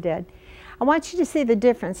guess I did. I want you to see the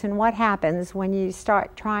difference in what happens when you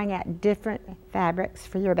start trying out different fabrics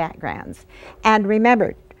for your backgrounds. And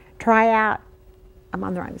remember, try out, I'm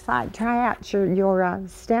on the wrong side, try out your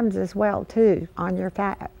stems as well too on your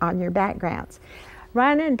backgrounds.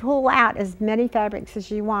 Run and pull out as many fabrics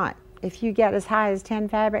as you want. If you get as high as 10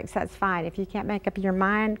 fabrics, that's fine. If you can't make up your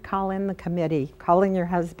mind, call in the committee, call in your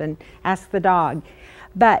husband, ask the dog.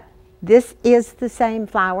 But this is the same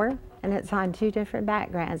flower, and it's on two different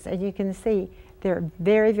backgrounds, and you can see they're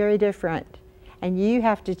very, very different. And you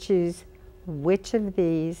have to choose which of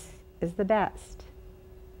these is the best.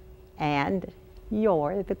 And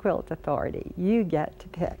you're the quilt authority. You get to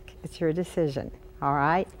pick. It's your decision, all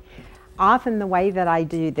right? Often the way that I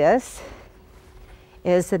do this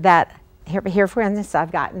is that here for instance,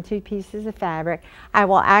 I've gotten 2 pieces of fabric. I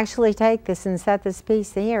will actually take this and set this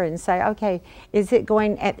piece here and say, okay, is it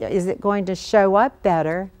going to show up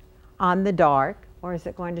better on the dark, or is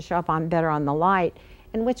it going to show up better on the light?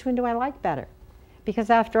 And which one do I like better? Because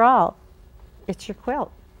after all, it's your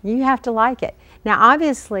quilt. You have to like it. Now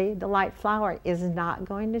obviously the light flower is not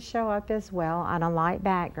going to show up as well on a light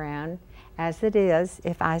background as it is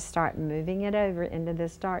if I start moving it over into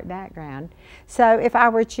this dark background. So if I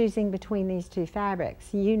were choosing between these 2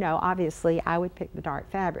 fabrics, you know, obviously I would pick the dark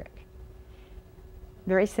fabric.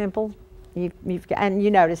 Very simple. And you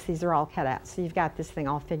notice these are all cut out, so you've got this thing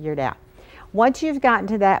all figured out. Once you've gotten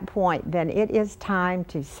to that point, then it is time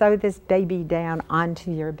to sew this baby down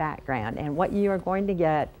onto your background. And what you are going to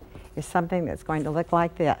get is something that's going to look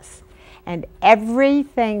like this. And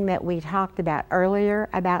everything that we talked about earlier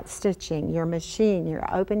about stitching, your machine, your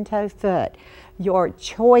open toe foot, your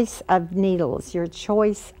choice of needles, your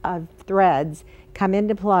choice of threads come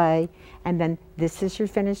into play. And then this is your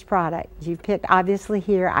finished product. You've picked, obviously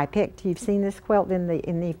here, you've seen this quilt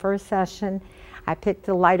in the first session. I picked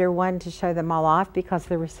a lighter one to show them all off because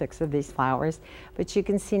there were 6 of these flowers. But you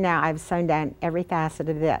can see now I've sewn down every facet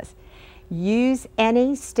of this. Use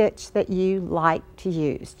any stitch that you like to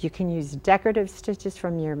use. You can use decorative stitches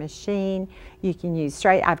from your machine. You can use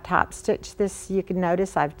straight. I've top stitched this. You can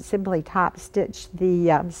notice I've simply top stitched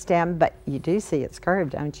the stem, but you do see it's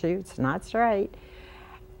curved, don't you? It's not straight.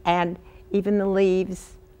 And even the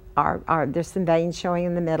leaves there's some veins showing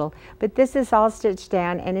in the middle, but this is all stitched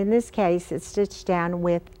down, and in this case it's stitched down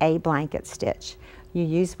with a blanket stitch. You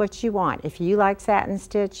use what you want. If you like satin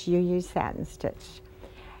stitch, you use satin stitch.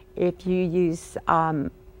 If you use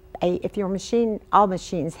if your machine, all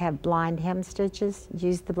machines have blind hem stitches,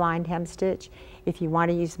 use the blind hem stitch. If you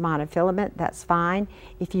want to use monofilament, that's fine.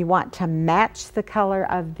 If you want to match the color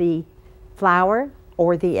of the flower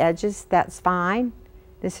or the edges, that's fine.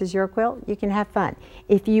 This is your quilt, you can have fun.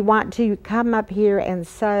 If you want to come up here and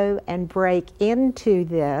sew and break into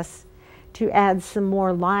this to add some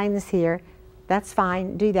more lines here, that's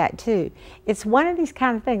fine, do that too. It's one of these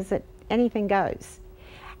kind of things that anything goes.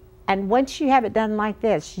 And once you have it done like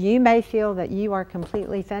this, you may feel that you are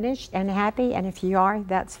completely finished and happy, and if you are,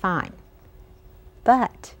 that's fine.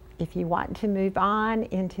 But if you want to move on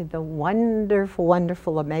into the wonderful,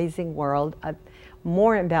 wonderful, amazing world of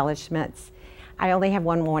more embellishments, I only have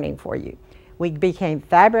one warning for you. We became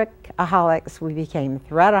fabric-aholics, we became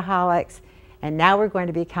thread-aholics, and now we're going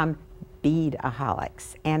to become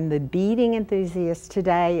bead-aholics. And the beading enthusiasts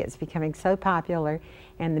today, it's becoming so popular,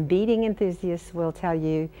 and the beading enthusiasts will tell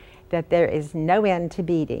you that there is no end to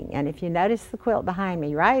beading. And if you notice the quilt behind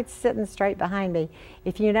me, right, it's sitting straight behind me.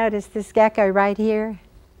 If you notice this gecko right here,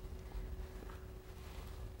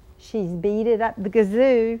 she's beaded up the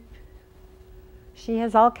gazoo. She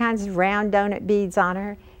has all kinds of round donut beads on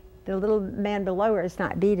her. The little man below her is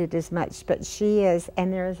not beaded as much, but she is,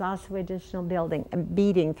 and there is also additional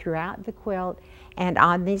beading throughout the quilt and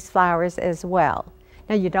on these flowers as well.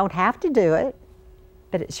 Now you don't have to do it,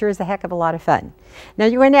 but it sure is a heck of a lot of fun. Now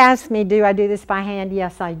you're going to ask me, do I do this by hand?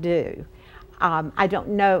 Yes, I do. I don't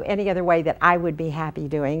know any other way that I would be happy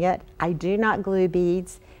doing it. I do not glue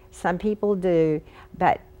beads. Some people do,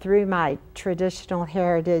 but through my traditional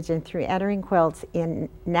heritage and through entering quilts in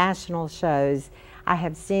national shows, I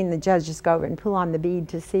have seen the judges go over and pull on the bead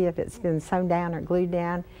to see if it's been sewn down or glued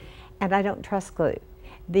down, and I don't trust glue.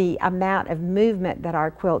 The amount of movement that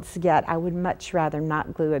our quilts get, I would much rather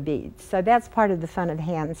not glue a bead. So that's part of the fun of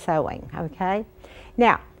hand sewing, okay?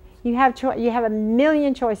 Now, you have a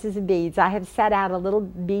million choices of beads. I have set out a little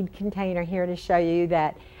bead container here to show you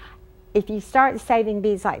that if you start saving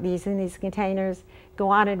beads like these in these containers, go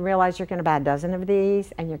on and realize you're going to buy a dozen of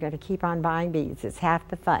these and you're going to keep on buying beads. It's half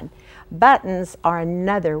the fun. Buttons are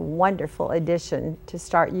another wonderful addition to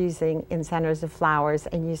start using in centers of flowers,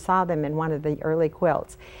 and you saw them in one of the early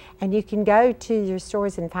quilts. And you can go to your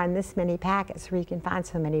stores and find this many packets where you can find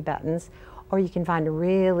so many buttons, or you can find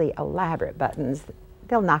really elaborate buttons.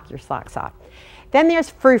 They'll knock your socks off. Then there's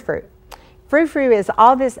frou-frou. Frou-frou is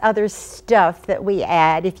all this other stuff that we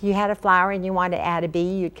add. If you had a flower and you wanted to add a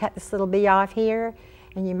bee, you'd cut this little bee off here,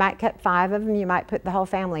 and you might cut 5 of them. You might put the whole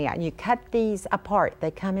family out. You cut these apart.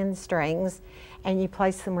 They come in strings, and you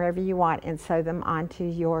place them wherever you want and sew them onto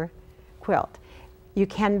your quilt. You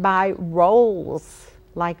can buy rolls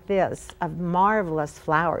like this of marvelous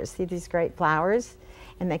flowers. See these great flowers?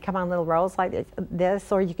 And they come on little rolls like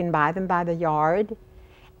this, or you can buy them by the yard,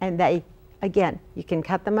 and they, again, you can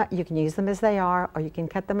cut them up, you can use them as they are, or you can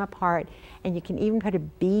cut them apart, and you can even put a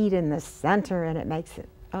bead in the center, and it makes it,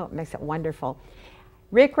 oh, it makes it wonderful.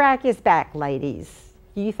 Rick Rack is back, ladies.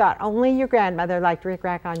 You thought only your grandmother liked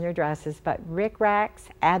rickrack on your dresses, but rickracks,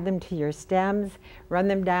 add them to your stems, run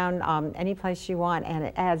them down any place you want, and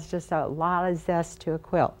it adds just a lot of zest to a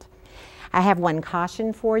quilt. I have one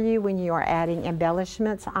caution for you when you are adding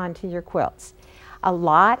embellishments onto your quilts. A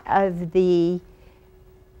lot of the,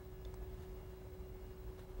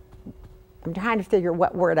 I'm trying to figure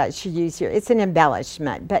what word I should use here. It's an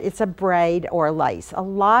embellishment, but it's a braid or a lace. A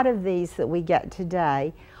lot of these that we get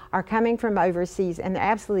today are coming from overseas, and they're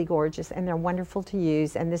absolutely gorgeous and they're wonderful to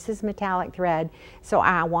use. And this is metallic thread, so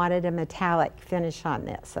I wanted a metallic finish on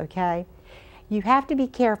this, okay? You have to be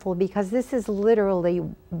careful because this is literally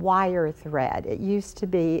wire thread. It used to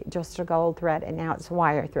be just a gold thread and now it's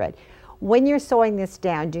wire thread. When you're sewing this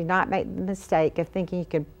down, do not make the mistake of thinking you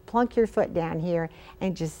can plunk your foot down here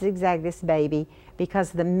and just zigzag this baby,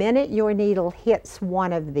 because the minute your needle hits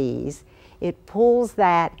one of these, it pulls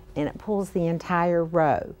that and it pulls the entire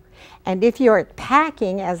row. And if you're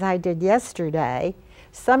packing, as I did yesterday,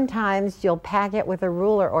 sometimes you'll pack it with a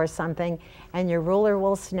ruler or something and your ruler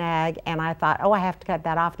will snag, and I thought, oh, I have to cut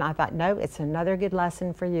that off. And I thought, no, it's another good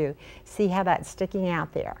lesson for you. See how that's sticking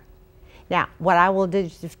out there. Now, what I will do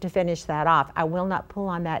to finish that off, I will not pull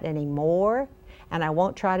on that anymore, and I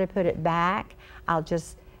won't try to put it back. I'll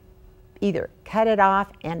just either cut it off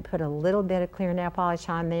and put a little bit of clear nail polish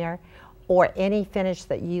on there, or any finish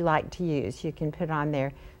that you like to use, you can put on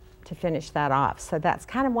there to finish that off. So that's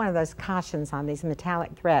kind of one of those cautions on these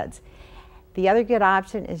metallic threads. The other good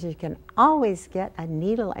option is you can always get a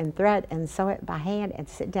needle and thread and sew it by hand and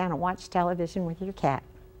sit down and watch television with your cat.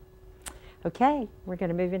 Okay, we're going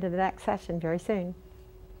to move into the next session very soon.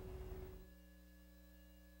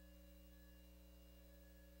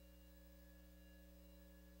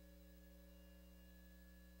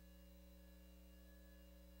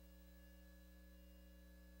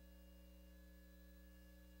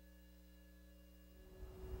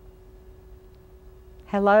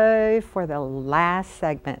 Hello for the last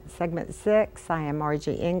segment, segment 6. I am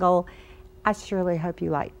Margie Engel. I surely hope you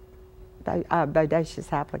like Bodacious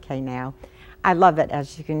Appliqué now. I love it,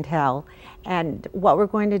 as you can tell. And what we're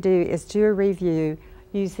going to do is do a review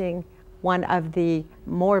using one of the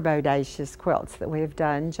more bodacious quilts that we have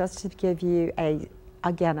done, just to give you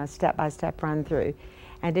again, a step-by-step run through.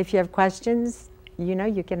 And if you have questions, you know,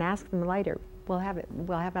 you can ask them later. We'll have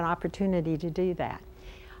an opportunity to do that.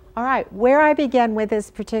 All right, where I began with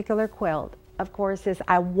this particular quilt, of course, is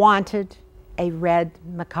I wanted a red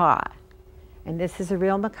macaw. And this is a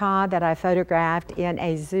real macaw that I photographed in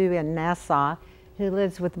a zoo in Nassau who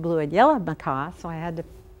lives with blue and yellow macaw, so I had to,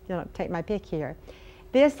 you know, take my pick here.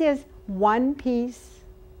 This is one piece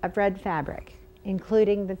of red fabric,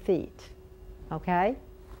 including the feet, okay?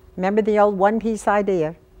 Remember the old one-piece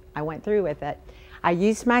idea? I went through with it. I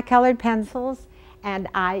used my colored pencils, and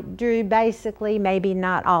I drew basically, maybe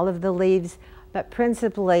not all of the leaves, but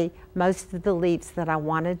principally most of the leaves that I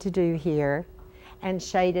wanted to do here, and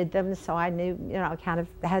shaded them so I knew, you know, kind of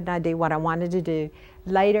had an idea what I wanted to do.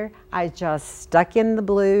 Later, I just stuck in the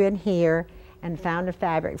blue in here and found a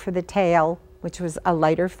fabric for the tail, which was a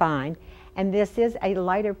later find. And this is a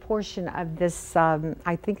lighter portion of this,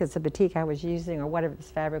 I think it's a batik I was using or whatever this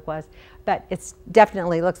fabric was, but it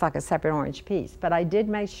definitely looks like a separate orange piece. But I did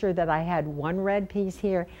make sure that I had one red piece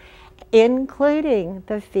here, including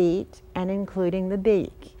the feet and including the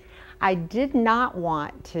beak. I did not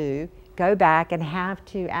want to go back and have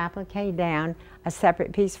to applique down a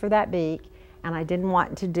separate piece for that beak, and I didn't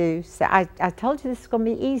want to do, so I told you this is going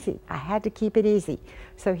to be easy. I had to keep it easy.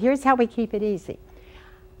 So here's how we keep it easy.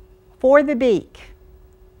 For the beak,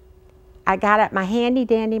 I got out my handy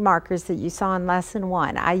dandy markers that you saw in lesson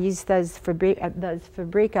 1. I used those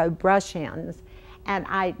Fabrico brush ends, and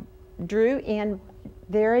I drew in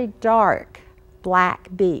very dark black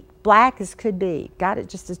beak. Black as could be. Got it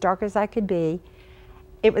just as dark as I could be.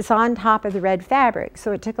 It was on top of the red fabric,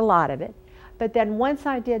 so it took a lot of it. But then once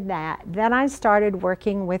I did that, then I started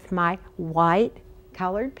working with my white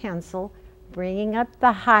colored pencil, bringing up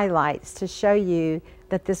the highlights to show you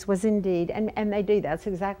that this was indeed, and they do, that's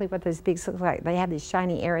exactly what those beaks look like. They have these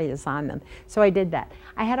shiny areas on them. So I did that.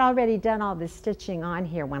 I had already done all the stitching on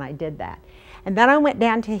here when I did that. And then I went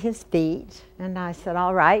down to his feet, and I said,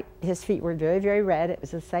 all right, his feet were very, very red. It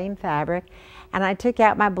was the same fabric. And I took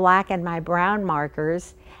out my black and my brown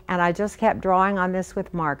markers, and I just kept drawing on this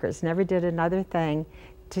with markers. Never did another thing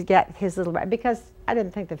to get his little, because I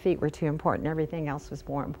didn't think the feet were too important. Everything else was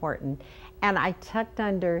more important. And I tucked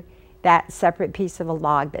under that separate piece of a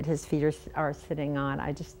log that his feet are sitting on.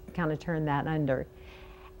 I just kind of turned that under.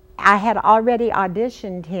 I had already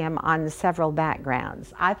auditioned him on several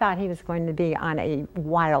backgrounds. I thought he was going to be on a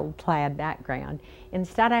wild plaid background.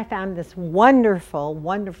 Instead, I found this wonderful,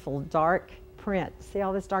 wonderful dark print. See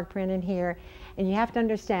all this dark print in here? And you have to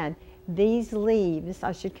understand, these leaves,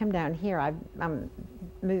 I should come down here, I'm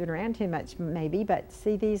moving around too much maybe, but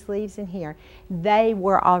see these leaves in here? They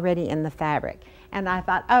were already in the fabric. And I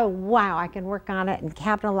thought, oh wow, I can work on it and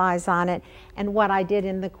capitalize on it. And what I did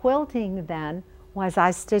in the quilting then was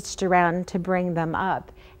I stitched around to bring them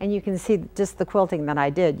up. And you can see just the quilting that I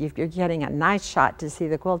did. You're getting a nice shot to see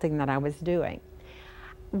the quilting that I was doing.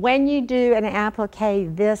 When you do an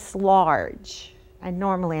applique this large, and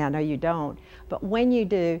normally I know you don't, but when you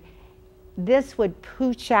do, this would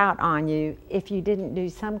pooch out on you if you didn't do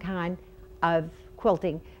some kind of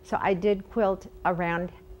quilting. So I did quilt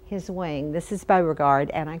around his wing. This is Beauregard,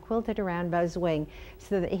 and I quilted around Beau's wing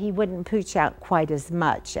so that he wouldn't pooch out quite as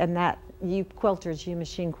much. And that, you quilters, you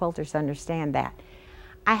machine quilters understand that.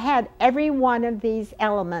 I had every one of these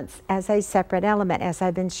elements as a separate element, as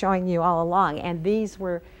I've been showing you all along, and these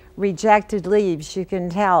were rejected leaves you can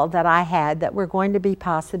tell that I had that were going to be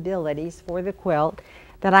possibilities for the quilt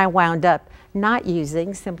that I wound up not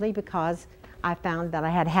using simply because I found that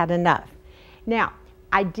I had had enough. Now,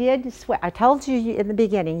 I did sweat. I told you in the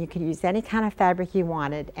beginning you could use any kind of fabric you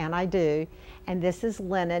wanted, and I do. And this is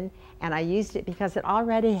linen, and I used it because it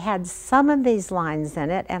already had some of these lines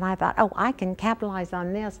in it, and I thought, oh, I can capitalize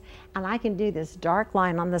on this, and I can do this dark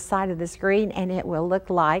line on the side of this green, and it will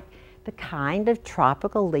look like the kind of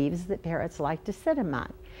tropical leaves that parrots like to sit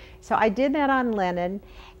among. So I did that on linen,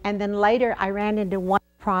 and then later I ran into one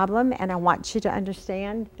problem, and I want you to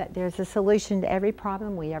understand that there's a solution to every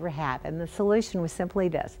problem we ever have, and the solution was simply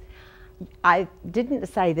this. I didn't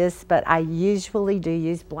say this, but I usually do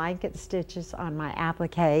use blanket stitches on my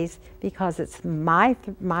appliques because it's my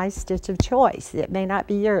stitch of choice. It may not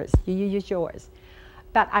be yours. You use yours.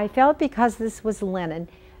 But I felt because this was linen,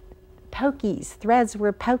 threads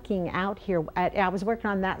were poking out here. I was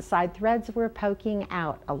working on that side. Threads were poking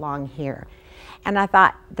out along here. And I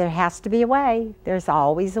thought, there has to be a way. There's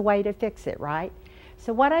always a way to fix it, right?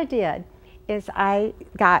 So what I did is I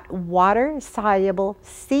got water-soluble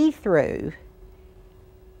see-through.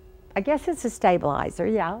 I guess it's a stabilizer,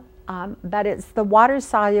 yeah. But it's the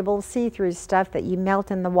water-soluble see-through stuff that you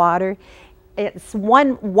melt in the water. It's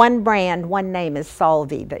one brand, one name is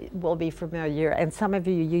Solvay that will be familiar, and some of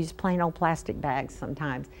you use plain old plastic bags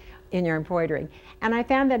sometimes in your embroidering. And I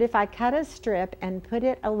found that if I cut a strip and put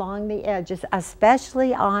it along the edges,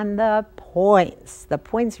 especially on the points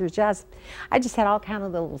were just, I just had all kind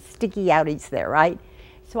of little sticky outies there, right?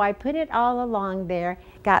 So I put it all along there,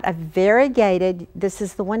 got a variegated, this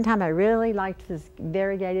is the one time I really liked this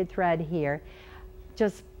variegated thread here,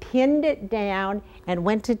 just pinned it down and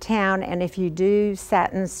went to town. And if you do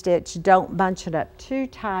satin stitch, don't bunch it up too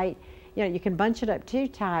tight. You know, you can bunch it up too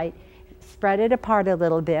tight, spread it apart a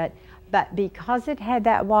little bit, but because it had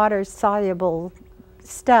that water-soluble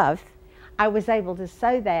stuff, I was able to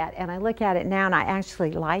sew that, and I look at it now and I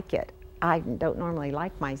actually like it. I don't normally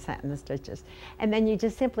like my satin stitches. And then you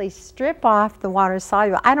just simply strip off the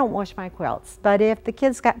water-soluble. I don't wash my quilts, but if the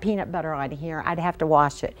kids got peanut butter on here, I'd have to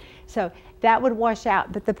wash it. So that would wash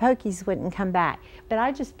out, but the pokies wouldn't come back. But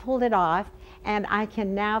I just pulled it off, and I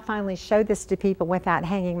can now finally show this to people without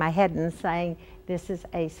hanging my head and saying, this is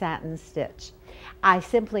a satin stitch. I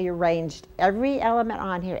simply arranged every element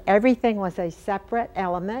on here. Everything was a separate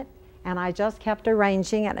element, and I just kept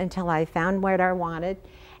arranging it until I found what I wanted.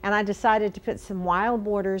 And I decided to put some wild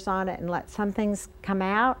borders on it and let some things come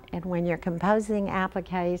out. And when you're composing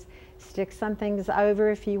appliques, stick some things over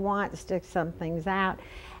if you want, stick some things out.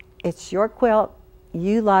 It's your quilt,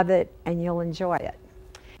 you love it, and you'll enjoy it.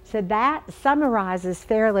 So that summarizes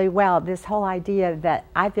fairly well this whole idea that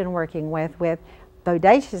I've been working with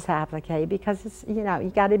Bodacious Appliqué, because it's, you know, you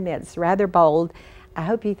got to admit, it's rather bold. I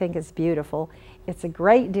hope you think it's beautiful. It's a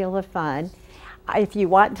great deal of fun. If you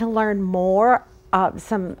want to learn more,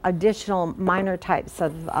 some additional minor types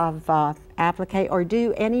of applique, or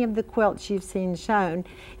do any of the quilts you've seen shown,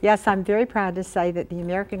 yes, I'm very proud to say that the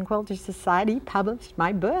American Quilter Society published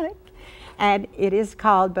my book, and it is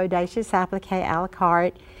called Bodacious Appliqué a la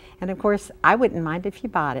carte. And of course, I wouldn't mind if you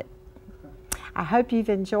bought it. I hope you've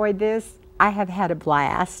enjoyed this. I have had a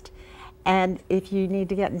blast. And if you need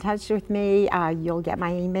to get in touch with me, you'll get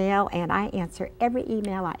my email, and I answer every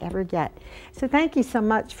email I ever get. So thank you so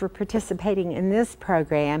much for participating in this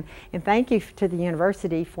program, and thank you to the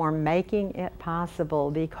university for making it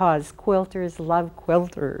possible, because quilters love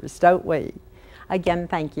quilters, don't we? Again,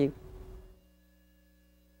 thank you.